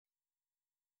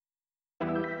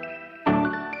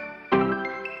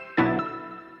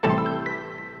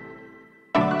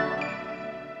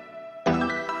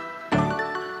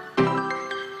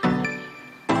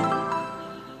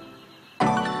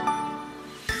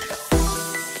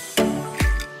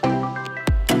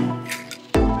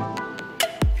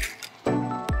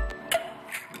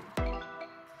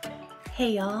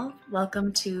Hey y'all,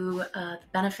 welcome to the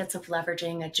benefits of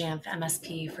leveraging a Jamf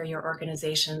MSP for your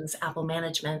organization's Apple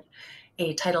management,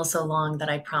 a title so long that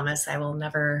I promise I will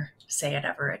never say it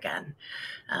ever again,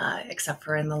 except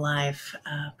for in the live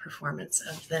performance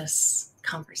of this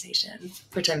conversation,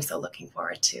 which I'm so looking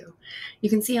forward to. You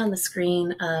can see on the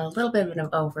screen a little bit of an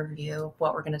overview of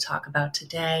what we're going to talk about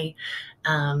today.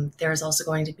 There's also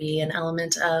going to be an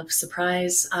element of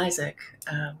Surprise Isaac,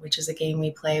 which is a game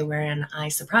we play wherein I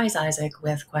surprise Isaac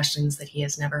with questions that he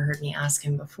has never heard me ask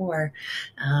him before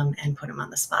and put him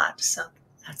on the spot. So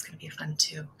that's going to be fun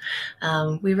too.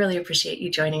 We really appreciate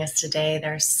you joining us today.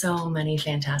 There are so many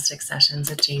fantastic sessions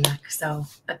at JNUC, so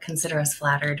consider us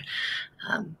flattered.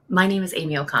 My name is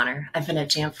Amy O'Connor. I've been at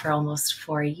Jamf for almost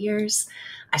 4 years.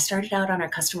 I started out on our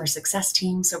customer success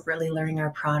team, so really learning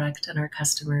our product and our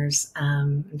customers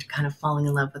and kind of falling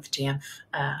in love with Jamf.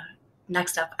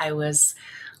 Next up, I was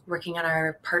working on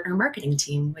our partner marketing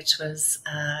team, which was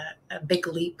a big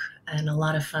leap and a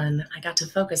lot of fun. I got to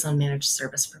focus on managed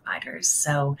service providers.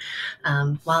 So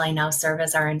while I now serve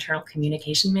as our internal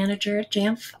communication manager at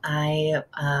Jamf, I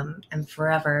am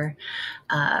forever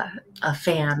a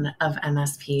fan of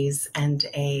MSPs and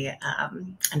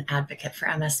an advocate for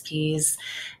MSPs.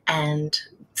 And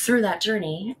through that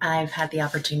journey, I've had the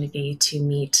opportunity to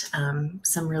meet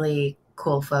some really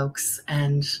cool folks,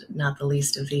 and not the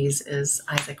least of these is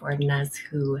Isaac Ordonez,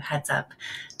 who heads up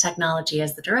technology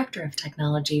as the director of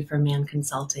technology for Mann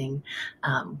Consulting,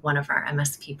 one of our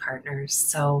MSP partners.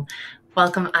 So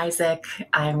welcome, Isaac.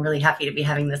 I'm really happy to be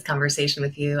having this conversation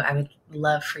with you. I would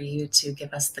love for you to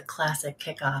give us the classic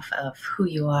kickoff of who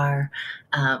you are,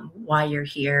 why you're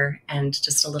here, and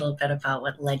just a little bit about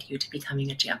what led you to becoming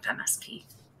a Jamf MSP.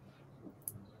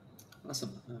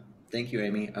 Awesome. Thank you,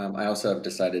 Amy. I also have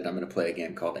decided I'm going to play a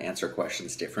game called Answer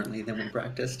Questions Differently Than We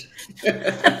Practiced,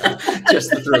 just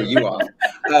to throw you off.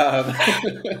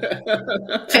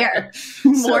 Fair.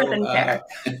 More than fair.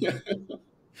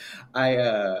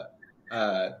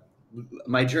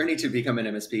 My journey to become an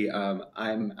MSP,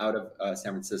 I'm out of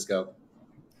San Francisco.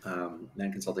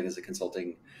 Mann Consulting is a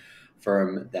consulting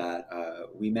firm that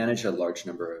we manage a large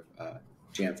number of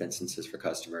Jamf instances for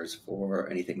customers for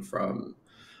anything from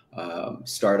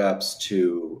startups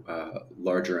to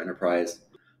larger enterprise,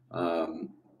 and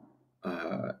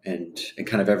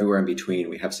kind of everywhere in between.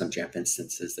 We have some Jamf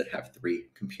instances that have 3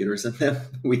 computers in them.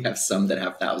 We have some that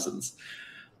have thousands.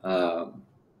 My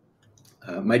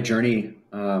journey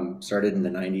started in the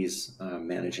 90s,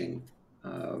 managing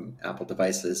Apple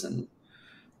devices and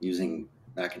using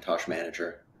Macintosh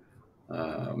Manager.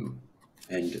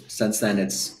 And since then,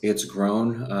 it's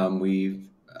grown.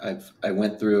 I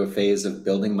went through a phase of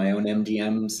building my own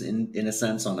MDMs in a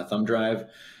sense on a thumb drive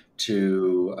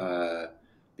to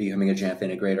becoming a Jamf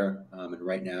integrator. And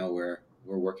right now we're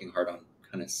working hard on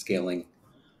kind of scaling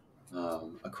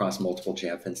across multiple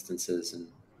Jamf instances and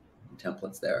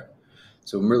templates there.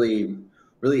 So I'm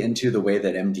really into the way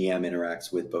that MDM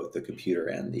interacts with both the computer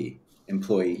and the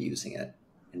employee using it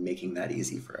and making that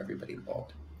easy for everybody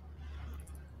involved.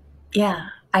 Yeah,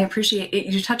 I appreciate it.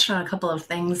 You touched on a couple of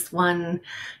things. One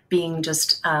being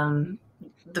just the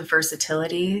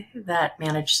versatility that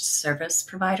managed service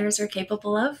providers are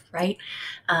capable of, right?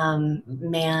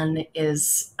 Mann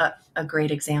is a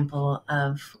great example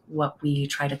of what we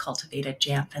try to cultivate at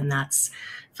Jamf, and that's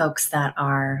folks that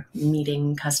are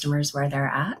meeting customers where they're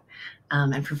at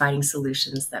and providing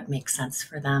solutions that make sense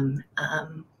for them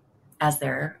as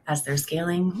they're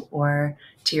scaling, or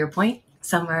to your point,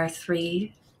 some are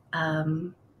 3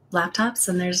 laptops,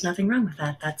 and there's nothing wrong with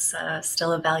that. That's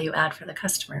still a value add for the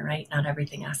customer, right? Not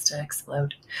everything has to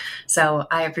explode. So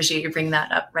I appreciate you bringing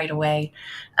that up right away.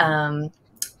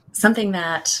 Something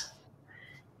that,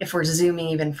 if we're zooming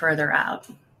even further out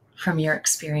from your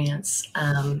experience,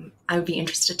 I would be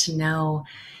interested to know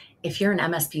if you're an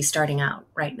MSP starting out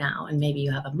right now, and maybe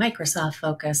you have a Microsoft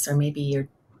focus, or maybe you're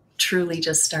truly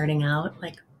just starting out,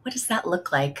 like, what does that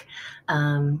look like?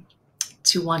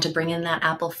 To want to bring in that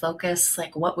Apple focus?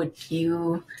 Like, what would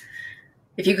you,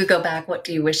 if you could go back, what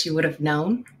do you wish you would have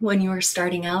known when you were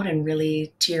starting out and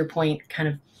really, to your point, kind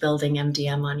of building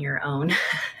MDM on your own?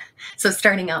 So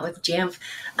starting out with Jamf,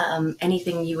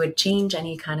 anything you would change,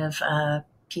 any kind of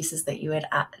pieces that you would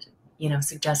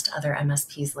suggest other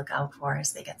MSPs look out for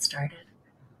as they get started?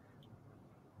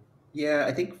 Yeah,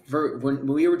 I think when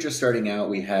we were just starting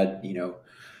out, we had,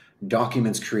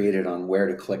 documents created on where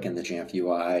to click in the Jamf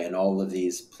UI and all of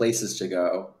these places to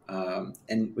go.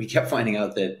 And we kept finding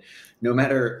out that no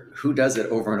matter who does it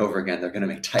over and over again, they're going to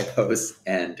make typos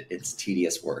and it's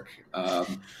tedious work.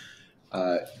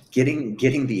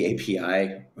 Getting the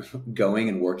API going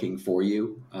and working for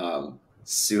you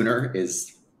sooner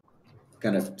is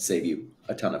going to save you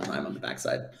a ton of time on the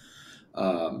backside.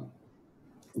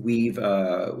 We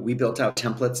built out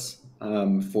templates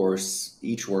for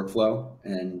each workflow,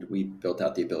 and we built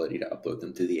out the ability to upload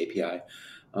them through the API.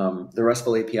 The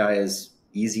RESTful API is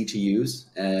easy to use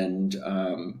and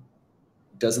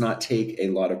does not take a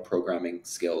lot of programming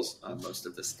skills. Most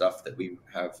of the stuff that we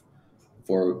have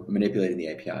for manipulating the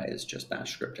API is just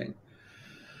bash scripting.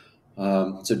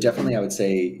 So definitely, I would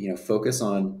say, focus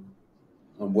on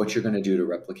what you're going to do to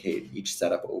replicate each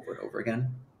setup over and over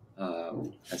again,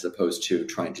 as opposed to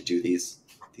trying to do these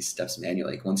steps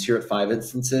manually. Once you're at 5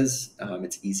 instances,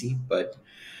 it's easy, but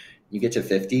you get to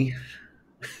 50,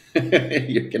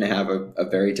 you're going to have a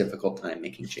very difficult time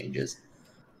making changes.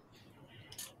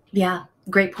 Yeah,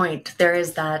 great point.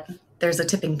 There's a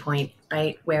tipping point,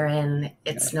 right? Wherein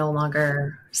it's no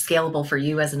longer scalable for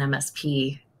you as an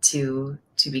MSP to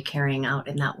be carrying out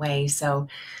in that way. So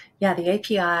yeah, the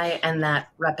API and that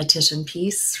repetition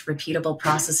piece, repeatable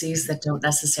processes that don't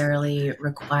necessarily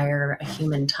require a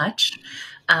human touch.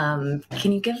 Can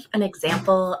you give an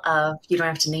example of, you don't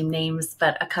have to name names,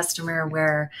 but a customer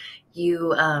where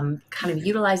you kind of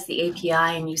utilized the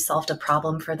API and you solved a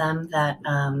problem for them that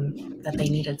they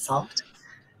needed solved?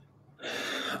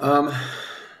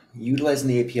 Utilizing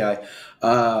the API,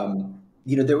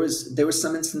 there was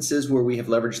some instances where we have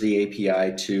leveraged the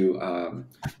API to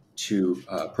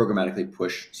programmatically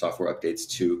push software updates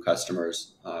to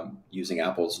customers using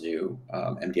Apple's new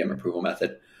MDM approval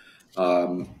method.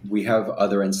 We have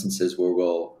other instances where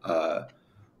we'll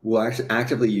actually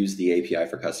actively use the API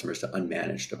for customers to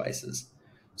unmanage devices,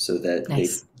 so that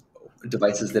Nice.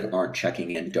 devices that aren't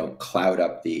checking in don't cloud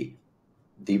up the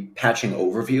patching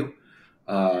overview.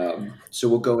 So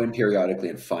we'll go in periodically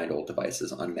and find old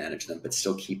devices, unmanage them, but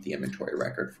still keep the inventory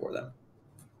record for them.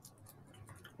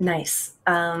 Nice.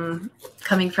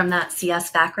 Coming from that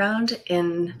CS background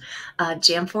in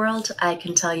Jamf world, I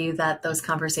can tell you that those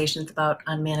conversations about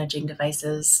unmanaging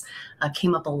devices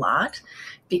came up a lot,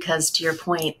 because to your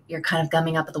point, you're kind of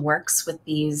gumming up the works with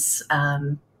these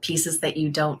pieces that you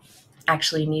don't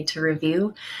actually need to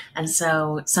review. And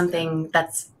so something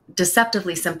that's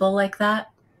deceptively simple like that,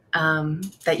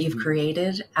 that you've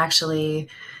created, actually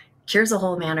cures a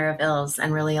whole manner of ills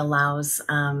and really allows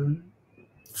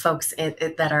folks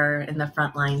that are in the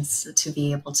front lines to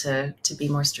be able to be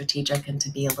more strategic and to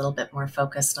be a little bit more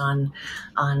focused on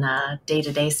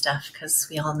day-to-day stuff, because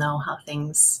we all know how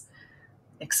things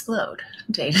explode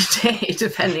day to day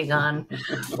depending on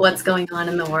what's going on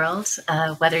in the world,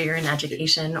 whether you're in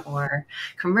education or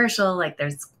commercial. Like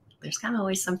there's kind of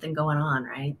always something going on,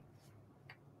 right?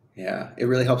 Yeah, it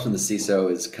really helps when the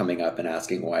CISO is coming up and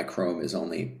asking why Chrome is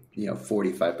only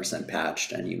 45%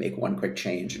 patched, and you make one quick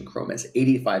change and Chrome is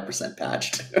 85%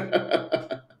 patched.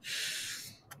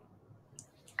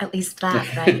 At least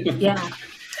that, right? Yeah.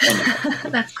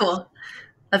 That's cool.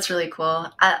 That's really cool.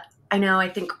 I know, I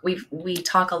think we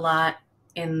talk a lot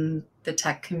in the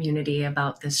tech community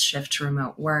about this shift to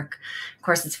remote work. Of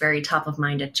course, it's very top of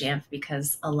mind at Jamf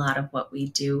because a lot of what we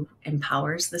do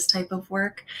empowers this type of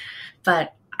work.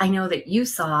 But I know that you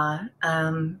saw,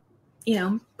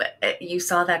 you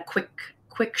saw that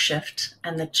quick shift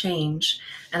and the change.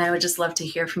 And I would just love to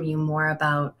hear from you more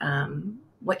about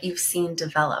what you've seen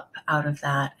develop out of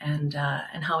that, and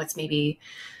how it's maybe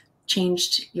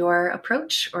changed your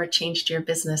approach or changed your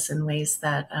business in ways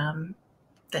that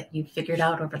that you figured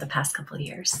out over the past couple of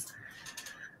years.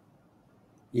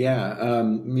 Yeah,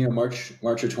 March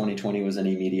of 2020 was an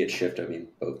immediate shift. I mean,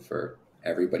 both for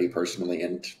everybody personally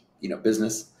and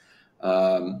business.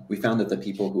 We found that the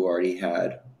people who already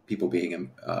had people being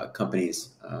companies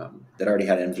that already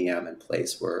had MDM in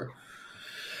place were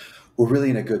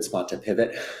really in a good spot to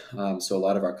pivot. So a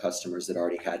lot of our customers that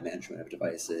already had management of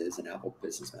devices and Apple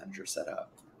Business Manager set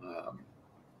up,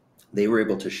 they were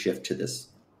able to shift to this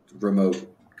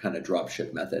remote kind of drop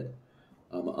ship method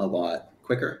a lot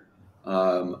quicker.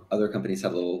 Other companies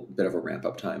had a little bit of a ramp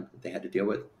up time that they had to deal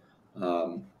with.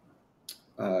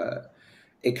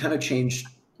 It kind of changed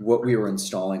what we were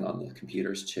installing on the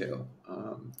computers too.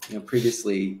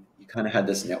 Previously you kind of had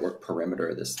this network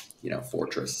perimeter, this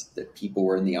fortress that people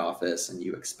were in the office and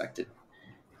you expected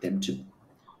them to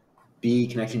be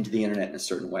connecting to the internet in a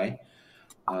certain way.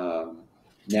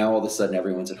 Now all of a sudden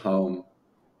everyone's at home,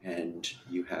 and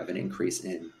you have an increase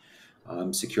in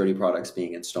security products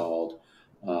being installed,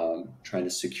 trying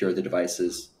to secure the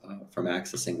devices from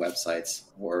accessing websites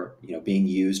or being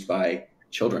used by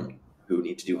children who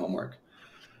need to do homework.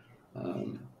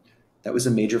 That was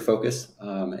a major focus,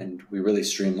 and we really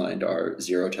streamlined our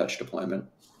zero-touch deployment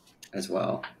as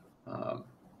well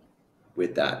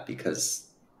with that,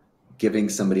 because giving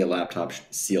somebody a laptop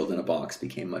sealed in a box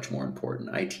became much more important.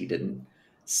 IT didn't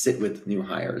sit with new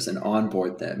hires and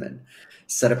onboard them and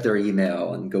set up their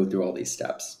email and go through all these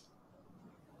steps.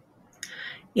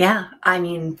 Yeah, I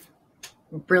mean,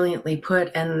 brilliantly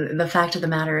put. And the fact of the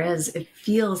matter is, it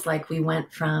feels like we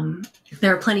went from,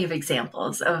 there are plenty of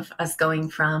examples of us going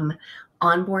from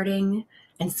onboarding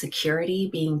and security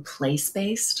being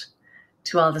place-based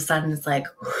to all of a sudden it's like,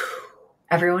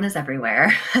 everyone is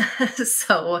everywhere.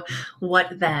 So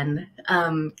what then?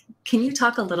 Can you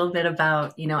talk a little bit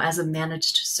about, as a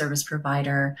managed service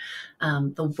provider,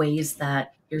 the ways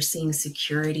that you're seeing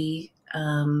security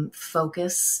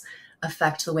focus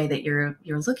affect the way that you're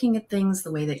looking at things,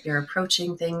 the way that you're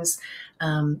approaching things?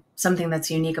 Something that's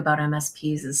unique about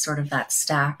MSPs is sort of that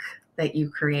stack that you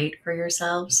create for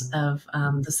yourselves of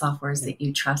the softwares that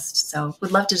you trust. So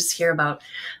would love to just hear about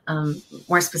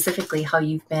more specifically how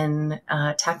you've been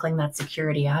tackling that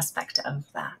security aspect of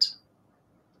that.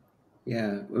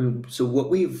 Yeah. So what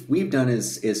we've done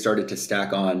is started to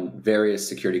stack on various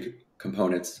security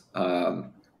components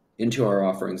into our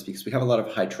offerings, because we have a lot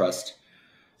of high trust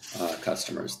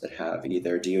customers that have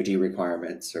either DoD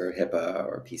requirements or HIPAA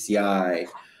or PCI.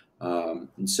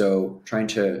 And so trying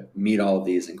to meet all of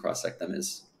these and cross-sec them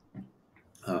is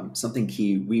something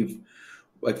key.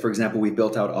 For example, we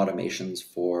built out automations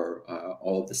for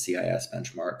all of the CIS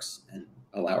benchmarks and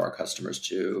allow our customers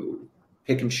to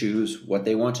pick and choose what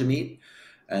they want to meet,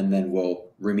 and then we'll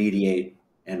remediate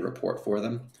and report for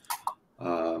them.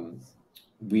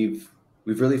 We've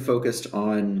really focused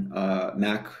on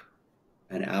Mac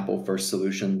and Apple first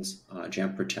solutions.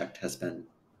 Jamf Protect has been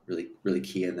really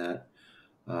key in that.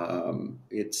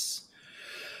 It's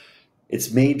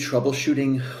made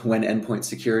troubleshooting when endpoint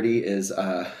security is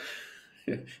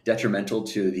detrimental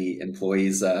to the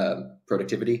employee's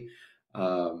productivity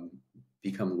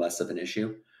become less of an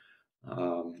issue.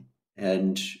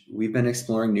 And we've been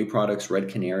exploring new products. Red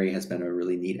Canary has been a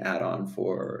really neat add-on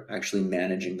for actually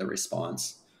managing the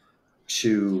response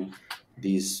to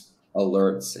these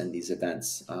alerts and these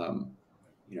events.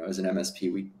 As an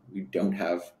MSP, we don't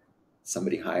have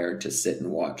somebody hired to sit and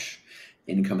watch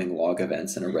incoming log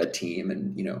events in a red team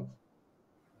and,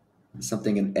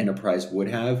 something an enterprise would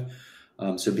have.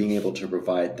 So being able to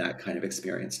provide that kind of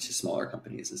experience to smaller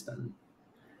companies has been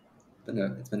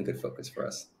a good focus for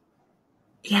us.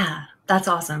 Yeah, that's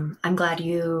awesome. I'm glad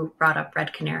you brought up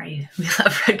Red Canary. We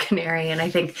love Red Canary. And I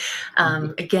think,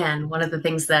 again, one of the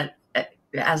things that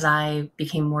as I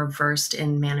became more versed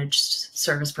in managed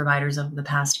service providers over the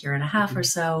past year and a half or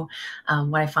so,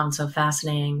 what I found so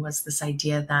fascinating was this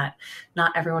idea that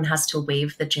not everyone has to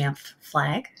wave the Jamf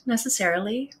flag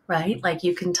necessarily, right? Like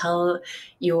you can tell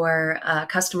your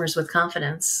customers with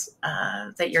confidence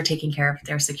that you're taking care of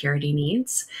their security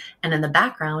needs. And in the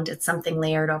background, it's something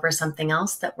layered over something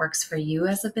else that works for you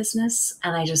as a business.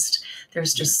 And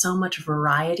there's just so much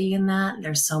variety in that.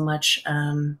 There's so much,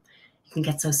 you can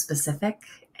get so specific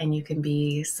and you can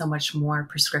be so much more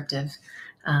prescriptive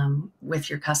with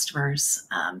your customers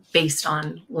based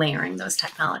on layering those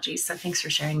technologies. So thanks for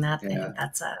sharing that. Yeah. I think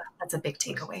that's a big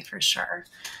takeaway for sure.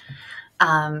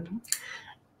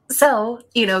 So,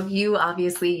 you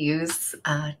obviously use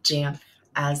Jamf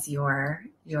as your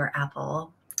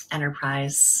Apple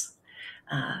enterprise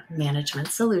management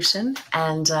solution.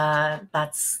 And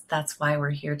that's why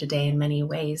we're here today in many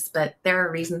ways. But there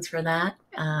are reasons for that.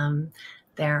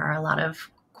 There are a lot of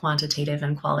quantitative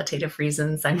and qualitative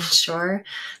reasons, I'm sure.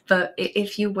 But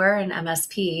if you were an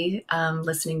MSP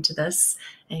listening to this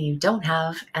and you don't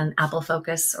have an Apple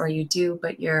focus, or you do,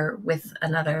 but you're with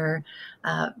another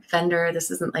vendor,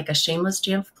 this isn't like a shameless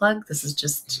Jamf plug. This is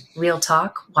just real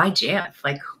talk. Why Jamf?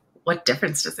 Like, what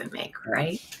difference does it make,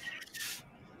 right?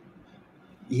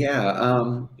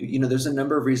 Yeah, there's a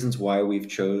number of reasons why we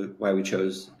chose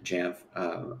Jamf.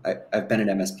 I've been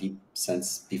an MSP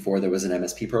since before there was an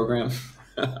MSP program.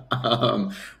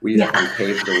 We definitely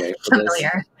paved the way for this.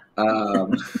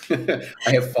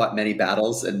 I have fought many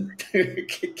battles and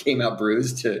came out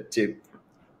bruised to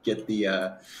get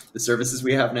the services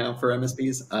we have now for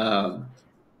MSPs.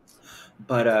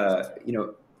 But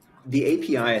the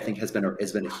API I think has been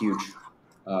a huge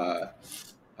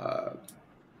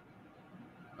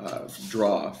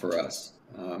draw for us.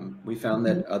 We found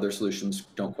that other solutions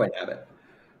don't quite have it.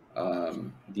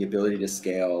 The ability to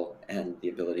scale and the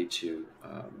ability to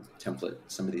template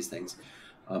some of these things.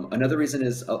 Another reason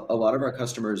is a lot of our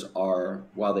customers are,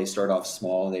 while they start off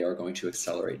small, they are going to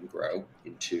accelerate and grow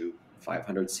into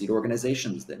 500-seat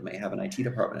organizations that may have an IT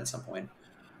department at some point.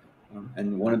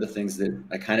 And one of the things that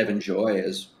I kind of enjoy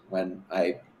is when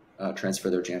I transfer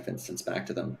their Jamf instance back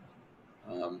to them,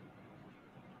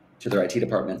 to their IT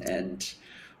department, and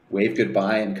wave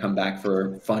goodbye and come back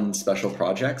for fun special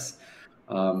projects.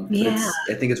 But Yeah.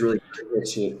 I think it's really good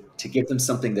to give them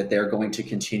something that they're going to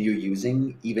continue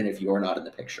using, even if you're not in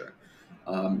the picture.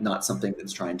 Not something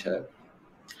that's trying to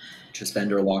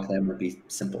spend or lock them or be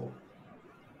simple.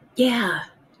 Yeah.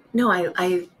 No,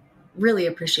 I really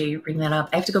appreciate you bringing that up.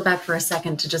 I have to go back for a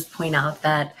second to just point out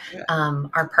that Yeah.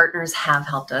 our partners have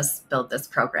helped us build this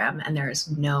program, and there is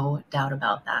no doubt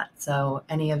about that. So,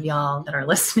 any of y'all that are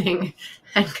listening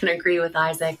and can agree with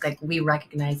Isaac, like, we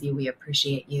recognize you, we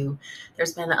appreciate you.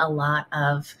 There's been a lot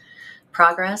of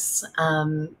progress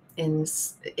in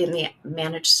the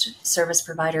managed service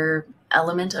provider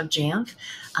element of Jamf,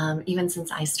 even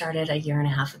since I started a year and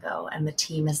a half ago, and the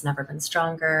team has never been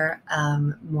stronger,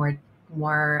 more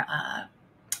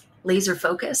laser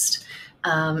focused,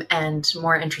 and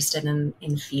more interested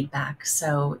in feedback.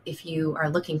 So if you are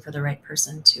looking for the right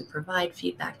person to provide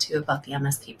feedback to about the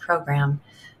MSP program,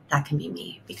 that can be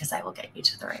me, because I will get you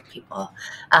to the right people.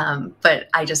 But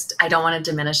I don't want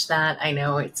to diminish that. I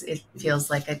know it feels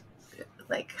like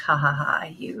ha ha ha,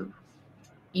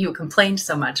 you complained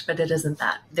so much, but it isn't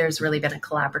that. There's really been a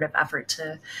collaborative effort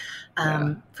to,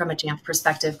 Yeah. from a Jamf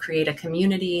perspective, create a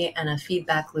community and a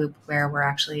feedback loop where we're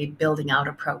actually building out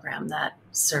a program that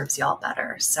serves y'all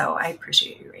better. So I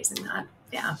appreciate you raising that.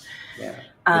 Yeah. Yeah.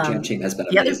 The Jamf team has been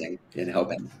The other, amazing in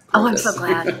helping oh, grow I'm so this.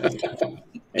 glad.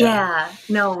 Yeah. Yeah,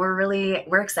 no,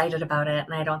 we're excited about it,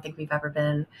 and I don't think we've ever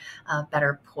been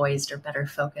better poised or better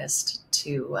focused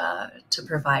to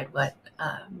provide what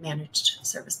managed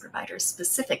service providers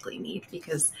specifically need,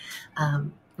 because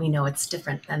we know it's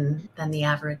different than the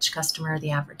average customer,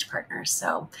 the average partner.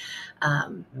 So,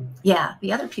 yeah,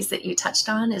 the other piece that you touched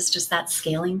on is just that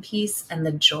scaling piece and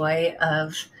the joy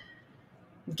of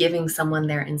giving someone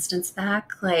their instance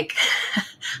back. Like,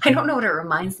 I don't know what it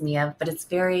reminds me of, but it's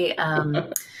very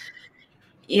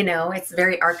it's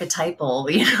very archetypal,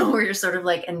 where you're sort of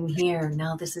like, and here,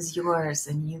 now this is yours,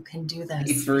 and you can do Be this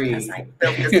because free. I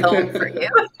built this home for you.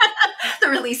 The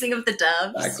releasing of the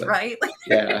doves, Exactly. right?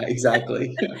 Yeah,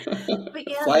 exactly. But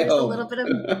yeah, Fly there's a little home. bit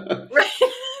of, right.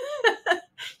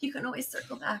 You can always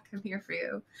circle back. I'm here for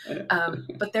you.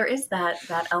 But there is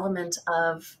that element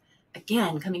of,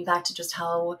 again, coming back to just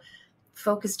how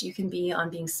focused you can be on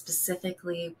being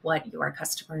specifically what your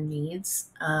customer needs,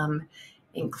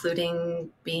 including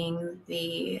being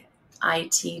the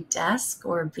IT desk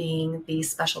or being the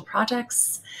special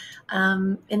projects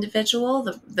individual,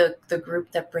 the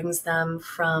group that brings them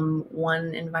from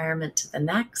one environment to the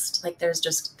next. Like,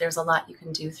 there's a lot you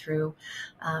can do through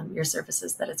your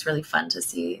services, that it's really fun to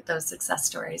see those success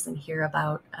stories and hear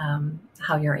about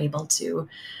how you're able to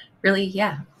really,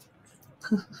 yeah,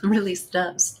 release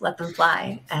doves, let them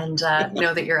fly, and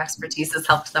know that your expertise has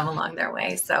helped them along their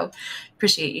way. So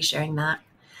appreciate you sharing that.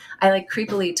 I like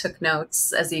creepily took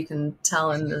notes, as you can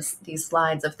tell in these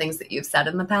slides, of things that you've said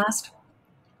in the past.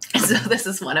 So this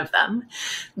is one of them.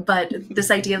 But this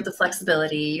idea of the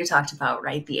flexibility you talked about,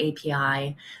 right? The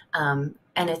API,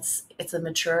 and it's a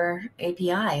mature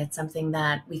API. It's something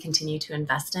that we continue to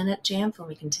invest in at Jamf, and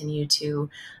we continue to,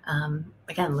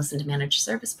 again, listen to managed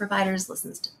service providers,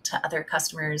 listen to other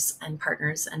customers and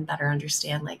partners, and better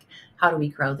understand, like, how do we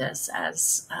grow this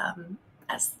as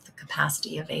the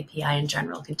capacity of API in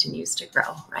general continues to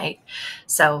grow, right?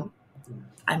 So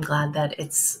I'm glad that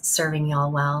it's serving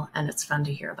y'all well, and it's fun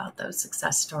to hear about those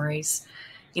success stories.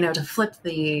 To flip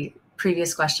the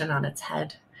previous question on its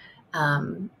head,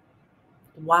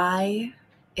 why,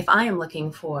 if I am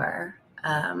looking for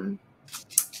an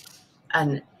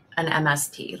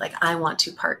MSP, like, I want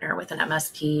to partner with an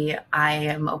MSP, I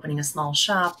am opening a small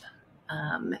shop,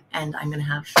 and I'm going to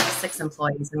have 6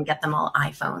 employees and get them all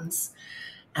iPhones,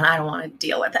 and I don't want to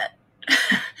deal with it.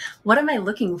 What am I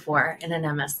looking for in an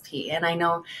MSP? And I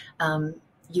know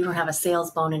you don't have a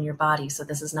sales bone in your body, so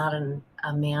this is not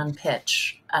a man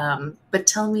pitch. But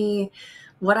tell me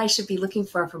what I should be looking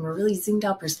for from a really zoomed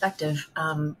out perspective.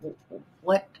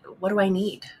 What do I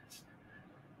need?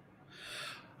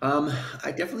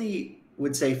 I definitely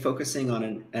would say focusing on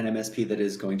an MSP that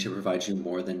is going to provide you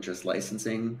more than just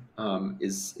licensing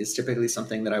is typically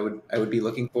something that I would be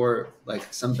looking for,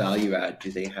 like some value add.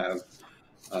 Do they have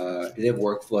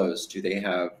workflows? Do they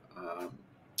have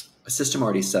a system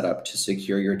already set up to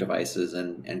secure your devices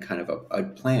and kind of a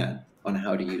plan on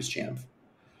how to use Jamf?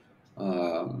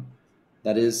 Um,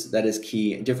 that is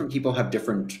key. Different people have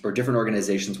different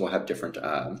organizations will have different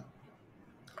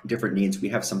needs. We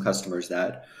have some customers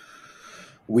that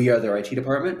we are their IT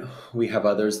department. We have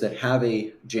others that have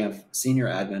a Jamf senior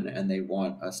admin and they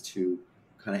want us to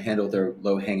kind of handle their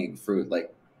low hanging fruit,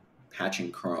 like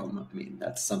patching Chrome. I mean,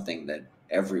 that's something that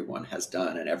everyone has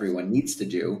done and everyone needs to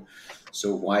do.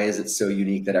 So why is it so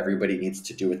unique that everybody needs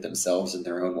to do it themselves in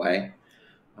their own way?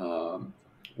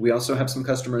 We also have some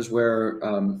customers where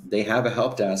they have a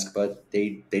help desk, but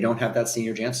they don't have that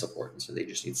senior Jamf support, and so they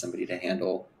just need somebody to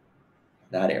handle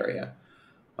that area.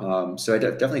 So I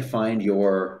definitely find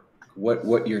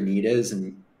what your need is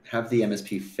and have the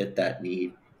MSP fit that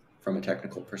need from a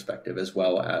technical perspective as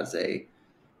well as a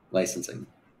licensing.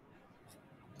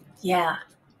 Yeah,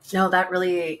 no, that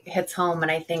really hits home.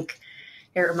 And I think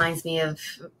it reminds me of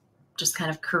just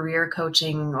kind of career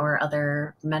coaching or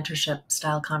other mentorship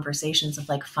style conversations of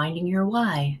like finding your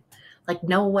why. Like,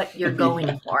 know what you're going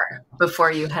Yeah. for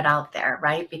before you head out there,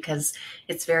 right? Because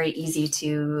it's very easy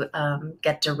to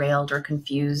get derailed or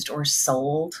confused or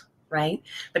sold, right?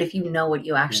 But if you know what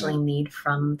you Yeah. actually need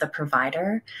from the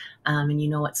provider, and you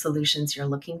know what solutions you're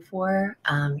looking for,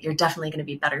 you're definitely going to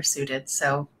be better suited.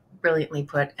 So brilliantly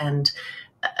put. And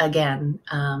again,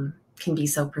 can be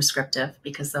so prescriptive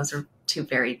because those are two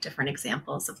very different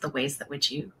examples of the ways that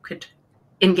which you could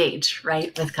engage,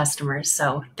 right, with customers.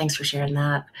 So thanks for sharing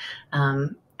that.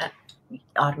 Um, uh,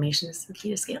 Automation is the key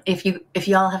to scale. If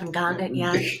you all haven't gotten it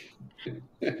yet,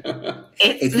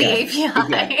 it's the Again.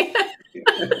 API.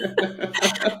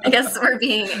 I guess we're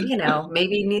being,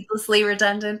 maybe needlessly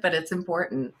redundant, but it's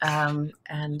important. And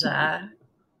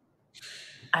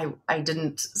I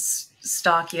didn't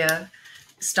stalk you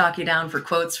down for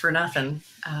quotes for nothing.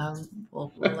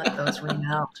 We'll let those ring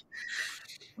out.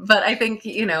 But I think,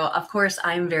 of course,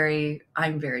 I'm very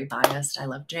biased. I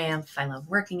love Jamf. I love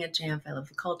working at Jamf. I love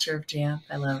the culture of Jamf.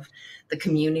 I love the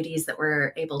communities that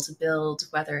we're able to build,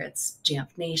 whether it's Jamf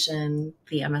Nation,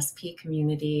 the MSP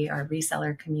community, our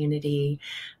reseller community.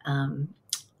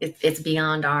 It's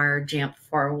beyond our Jamf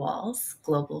four walls,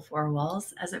 global four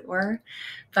walls, as it were.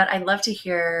 But I'd love to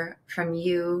hear from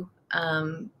you.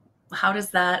 How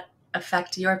does that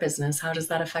affect your business? How does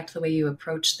that affect the way you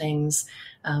approach things?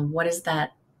 What is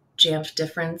that Jamf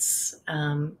difference?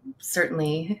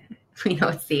 Certainly, we know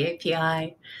it's the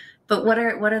API, but what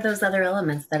are those other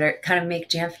elements that are kind of make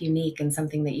Jamf unique and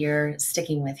something that you're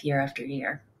sticking with year after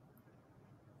year?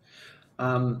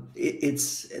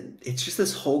 It's just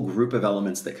this whole group of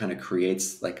elements that kind of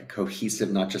creates like a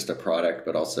cohesive, not just a product,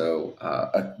 but also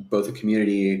both a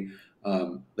community.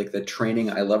 Like the training,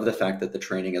 I love the fact that the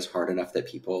training is hard enough that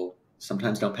people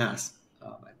sometimes don't pass.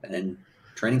 I've been in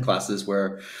training classes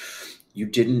where you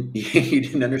didn't you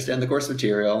didn't understand the course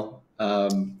material.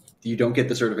 You don't get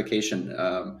the certification.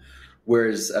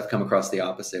 Whereas I've come across the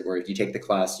opposite, where if you take the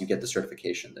class, you get the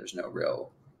certification. There's no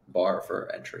real bar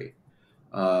for entry.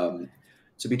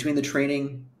 So between the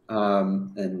training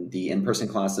and the in-person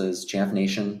classes, Jamf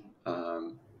Nation,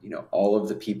 all of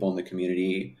the people in the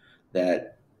community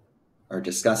that are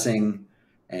discussing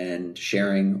and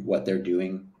sharing what they're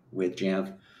doing with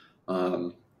Jamf,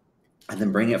 and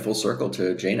then bringing it full circle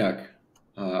to JNUC,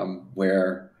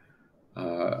 where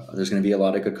there's going to be a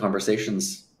lot of good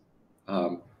conversations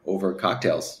over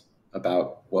cocktails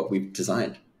about what we've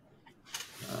designed.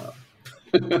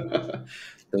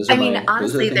 Those are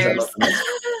Honestly, the things I love there's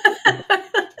the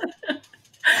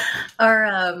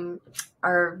most.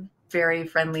 our very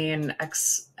friendly and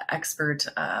expert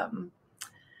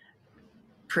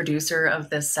producer of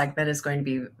this segment is going to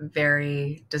be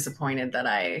very disappointed that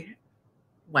I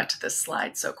went to this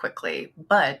slide so quickly.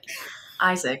 But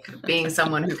Isaac, being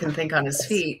someone who can think on his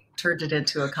feet, turned it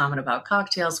into a comment about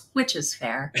cocktails, which is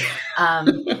fair.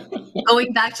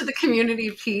 Going back to the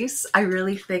community piece, I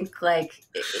really think like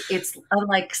it's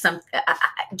unlike some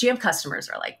Jamf customers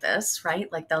are like this,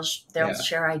 right? Like they'll Yeah.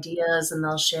 share ideas and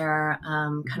they'll share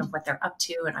kind of what they're up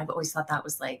to, and I've always thought that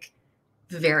was like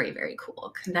very, very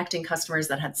cool. Connecting customers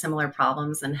that had similar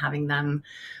problems and having them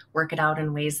work it out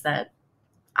in ways that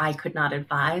I could not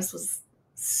advise was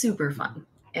super fun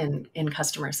in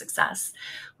customer success.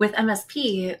 With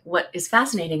MSP, what is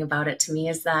fascinating about it to me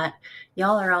is that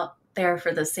y'all are out there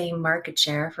for the same market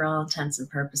share for all intents and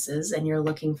purposes, and you're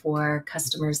looking for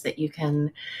customers that you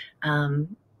can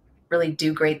really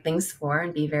do great things for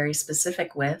and be very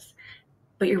specific with,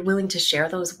 but you're willing to share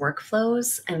those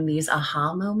workflows and these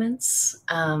aha moments.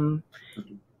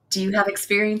 Do you have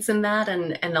experience in that?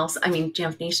 And also,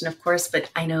 Jamf Nation, of course, but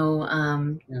I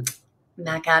know Yeah.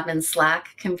 Mac Admin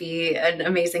Slack can be an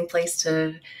amazing place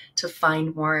to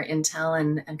find more intel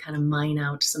and kind of mine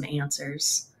out some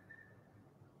answers.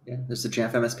 Yeah, there's the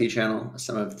Jamf MSP channel.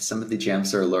 Some of the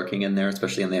Jamfs are lurking in there,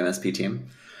 especially on the MSP team.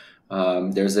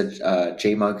 There's a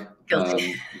JMUG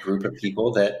group of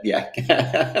people that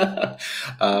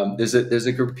there's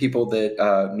a group of people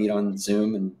that meet on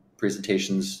Zoom, and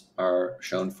presentations are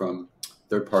shown from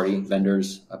third-party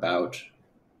vendors about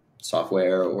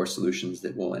software or solutions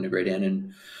that we'll integrate in,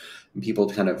 and people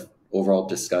to kind of overall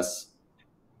discuss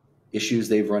issues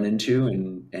they've run into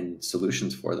and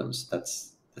solutions for them. So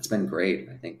that's been great.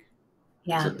 I think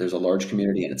Yeah. there's a large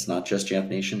community, and it's not just Jamf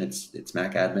Nation. It's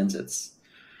Mac admins.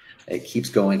 It keeps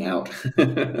going out.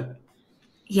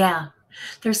 Yeah.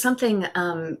 There's something,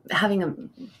 having a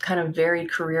kind of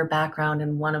varied career background,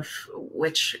 and one of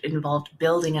which involved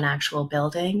building an actual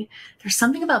building. There's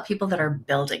something about people that are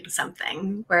building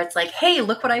something where it's like, hey,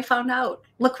 look what I found out.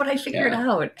 Look what I figured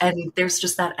Yeah. out. And there's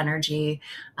just that energy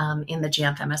in the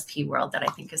Jamf MSP world that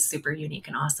I think is super unique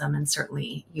and awesome. And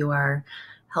certainly you are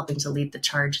helping to lead the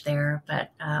charge there.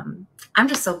 But I'm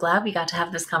just so glad we got to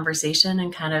have this conversation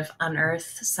and kind of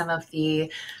unearth some of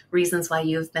the reasons why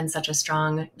you've been such a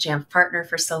strong Jamf partner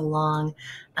for so long,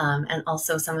 and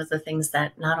also some of the things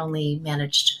that not only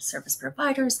managed service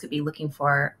providers could be looking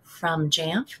for from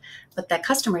Jamf, but that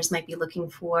customers might be looking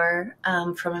for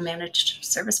from a managed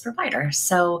service provider.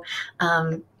 So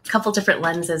a couple different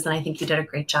lenses, and I think you did a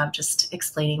great job just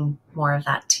explaining more of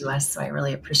that to us. So I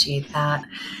really appreciate that.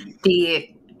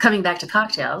 The coming back to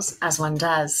cocktails, as one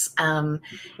does,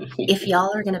 if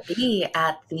y'all are going to be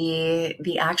at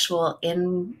the actual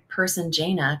in-person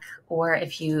JNUC, or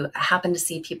if you happen to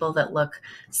see people that look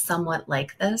somewhat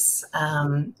like this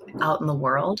out in the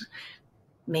world,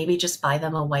 maybe just buy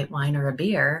them a white wine or a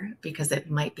beer, because it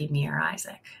might be me or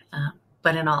Isaac.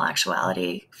 But in all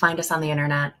actuality, find us on the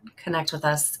internet, connect with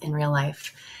us in real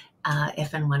life,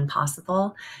 if and when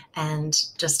possible. And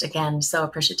just again, so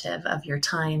appreciative of your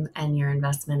time and your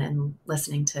investment in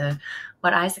listening to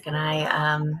what Isaac and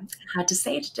I had to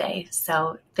say today.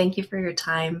 So thank you for your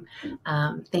time.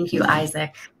 Thank you,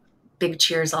 Isaac. Big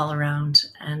cheers all around,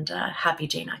 and happy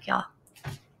JNUC, y'all.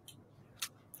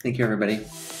 Thank you, everybody.